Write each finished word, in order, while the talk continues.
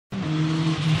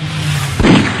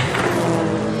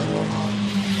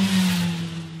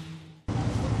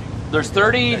there's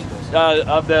 30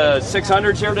 of the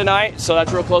 600s here tonight, so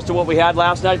that's real close to what we had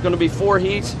last night. It's going to be 4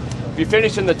 heats. If you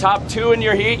finish in the top 2 in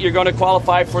your heat, you're going to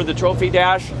qualify for the trophy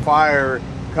dash. Fire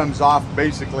comes off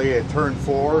basically at turn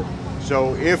 4,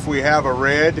 so if we have a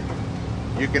red,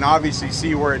 you can obviously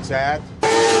see where it's at.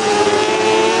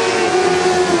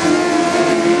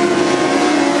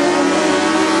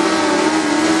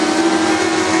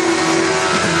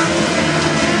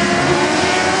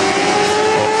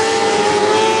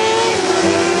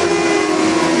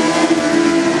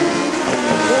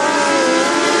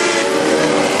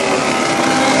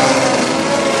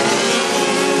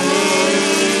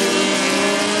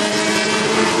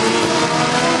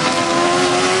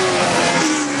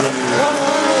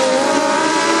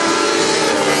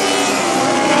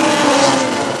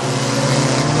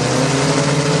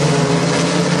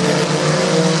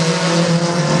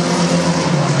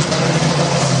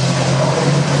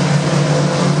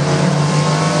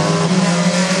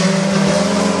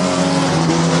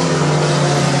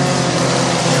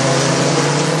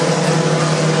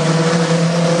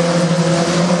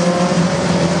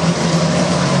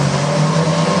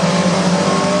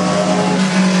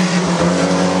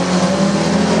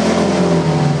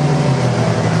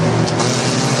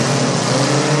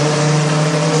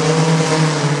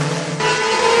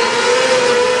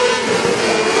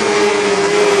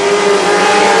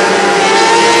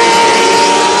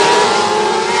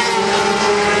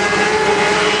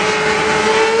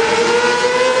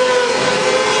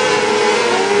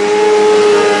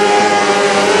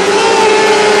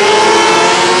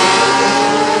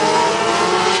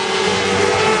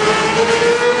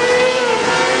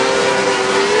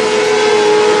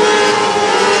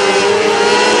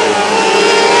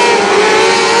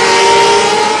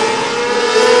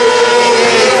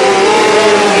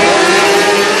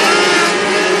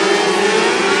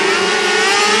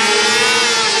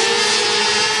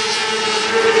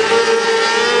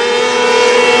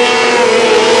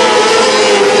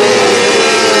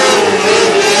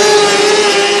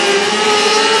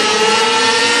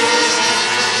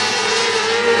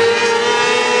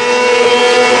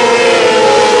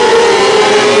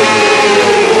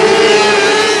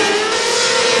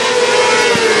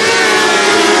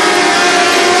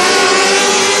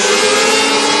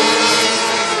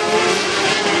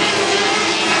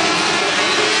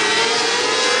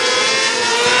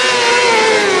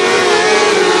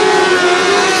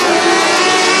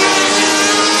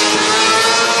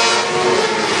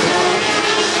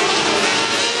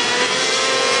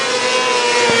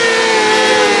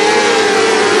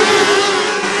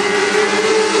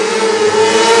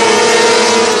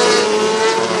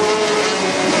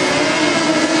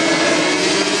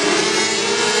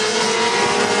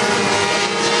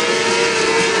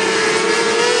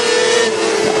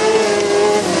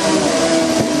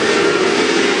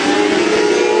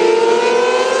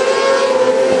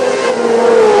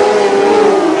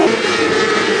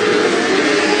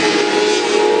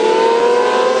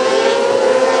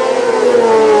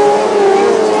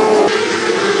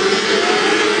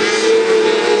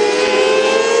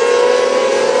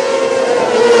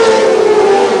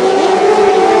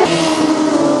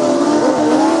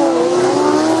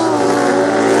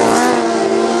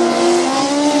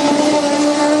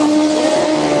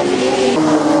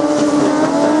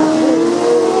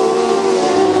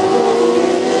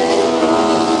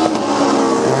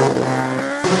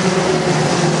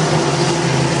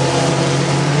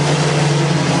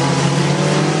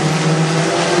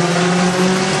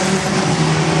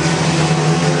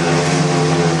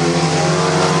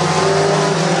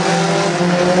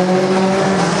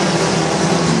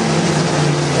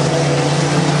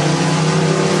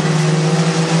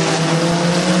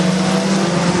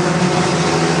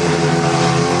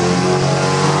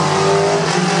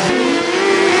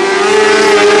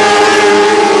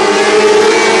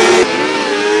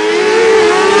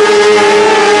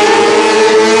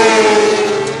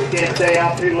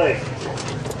 Too late.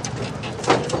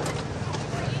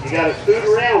 You got to scoot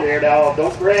around there, dog.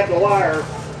 Don't grab the wire.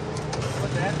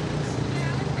 What's that?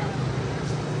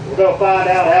 We're going to find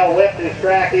out how wet this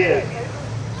track is.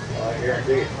 I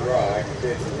guarantee it's dry. I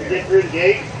can Get through the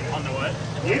gate? On the what?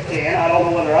 You can. I don't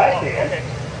know whether I can. Okay.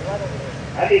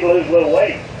 I need to lose a little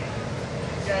weight.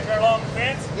 You guys are along the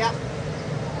fence? Yep.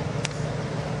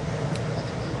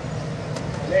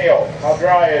 Neil, how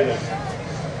dry is it?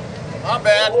 Not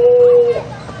bad.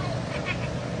 Oh.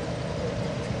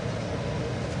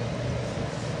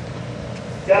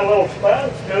 Got a little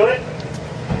sponge to it.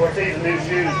 Of course, these are new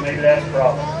shoes. Maybe that's the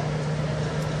problem.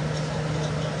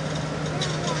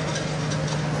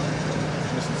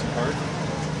 Missing some parts?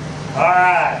 All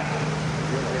right.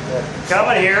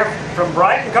 coming here from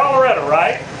Brighton, Colorado,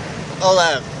 right? Oh,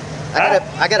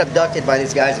 I got abducted by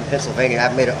these guys in Pennsylvania. I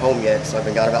haven't made it home yet, so I've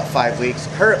been gone about 5 weeks.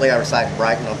 Currently, I reside in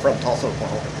Brighton. I'm from Tulsa,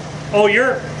 Oklahoma. Oh,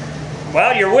 you're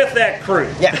with that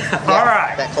crew. Yeah. All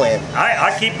right. That clan.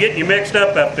 I keep getting you mixed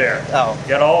up there. Oh.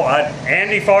 You know,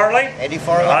 Andy Farley. Andy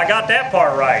Farley. I got that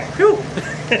part right. Whew.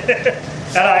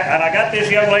 and I got this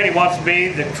young lady wants to be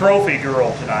the trophy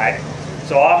girl tonight,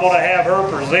 so I'm going to have her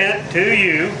present to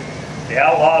you the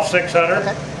Outlaw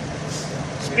 600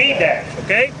 Speed Dash.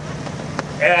 Okay.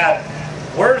 And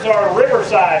where's our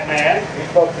Riverside man? He's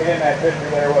supposed to be in that picture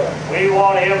there with us. We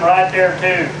want him right there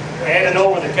too, handing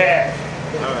over the cash.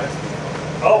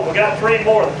 Oh, we got 3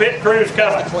 more. The pit crew's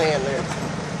coming. Clan there.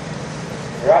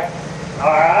 Right?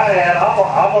 All right, and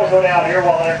I'm going to go down here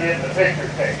while they're getting the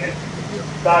pictures taken.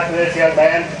 Talk to this young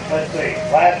man. Let's see.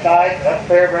 Last night up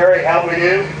Fairbury, how'd we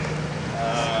do?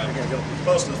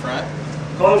 Close to the front.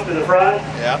 Close to the front?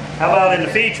 Yeah. How about in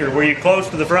the feature? Were you close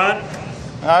to the front?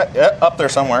 Yeah, up there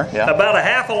somewhere. Yeah. About a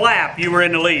half a lap you were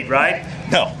in the lead, right?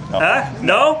 No. Huh?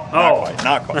 No? Oh.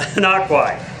 Not quite. Not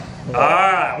quite. All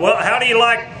right. Well, how do you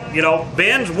like,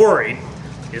 Ben's worried.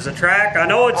 Is the track, I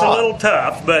know it's a little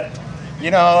tough, but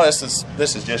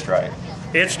This is just right.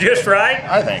 it's just right?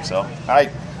 I think so.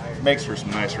 Makes for some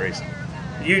nice racing.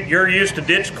 You're used to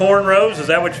ditch cornrows? Is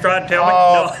that what you're trying to tell me?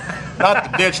 Oh,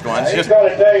 not the ditched ones. He's Just going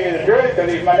to tell you the truth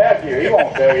because he's my nephew. He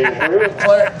won't tell you the truth.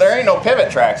 there ain't no pivot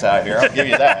tracks out here. I'll give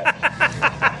you that.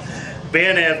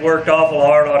 Ben has worked awful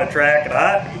hard on a track, and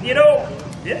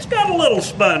it's got a little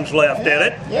sponge left in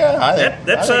it. Yeah, I think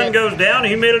That sun goes down,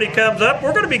 humidity comes up.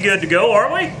 We're going to be good to go,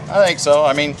 aren't we? I think so.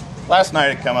 I mean, last night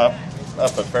it come up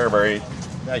at Fairbury.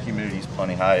 That humidity's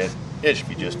plenty high. It should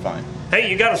be just fine. Hey,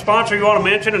 you got a sponsor you want to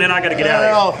mention, and then I got to get out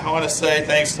of here. I want to say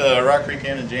thanks to Rock Creek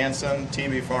Inn and Jansen,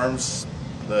 TB Farms,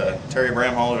 the Terry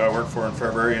Bramhall who I work for in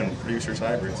Fairbury, and Producers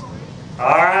Hybrids. All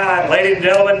right, ladies and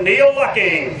gentlemen, Neil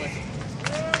Lucking.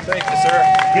 Thank you, sir.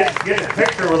 Get a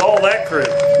picture with all that crew.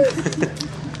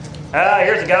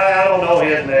 Here's a guy, I don't know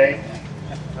his name.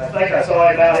 I think I saw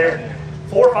him out here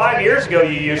 4 or 5 years ago.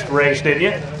 You used to race, didn't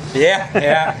you?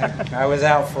 Yeah. I was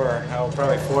out for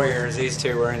probably 4 years. These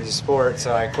two were into sports,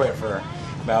 so I quit for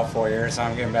about 4 years, so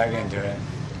I'm getting back into it.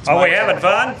 Are we having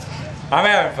fun? I'm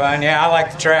having fun, yeah. I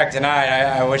like the track tonight.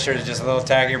 I wish it was just a little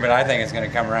taggier, but I think it's going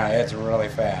to come around. It's really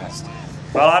fast.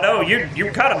 Well, I know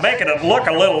you're kind of making it look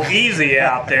a little easy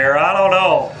out there. I don't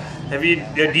know.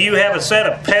 Do you have a set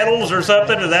of pedals or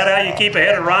something? Is that how you keep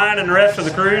ahead of Ryan and the rest of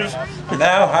the crews?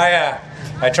 No,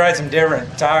 I tried some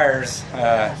different tires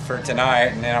for tonight,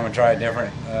 and then I'm going to try a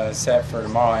different set for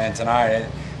tomorrow and tonight.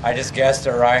 I just guessed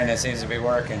it right, and it seems to be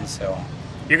working. So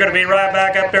You're going to be right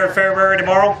back up there at Fairbury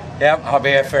tomorrow? Yep, I'll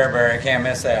be at Fairbury. Can't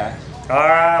miss that. All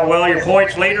right, well, your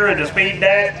points leader in the speed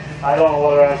dash. I don't know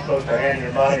whether I'm supposed to hand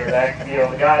you money or that.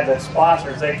 The guy that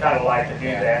sponsors, they kind of like to do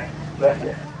that.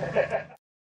 But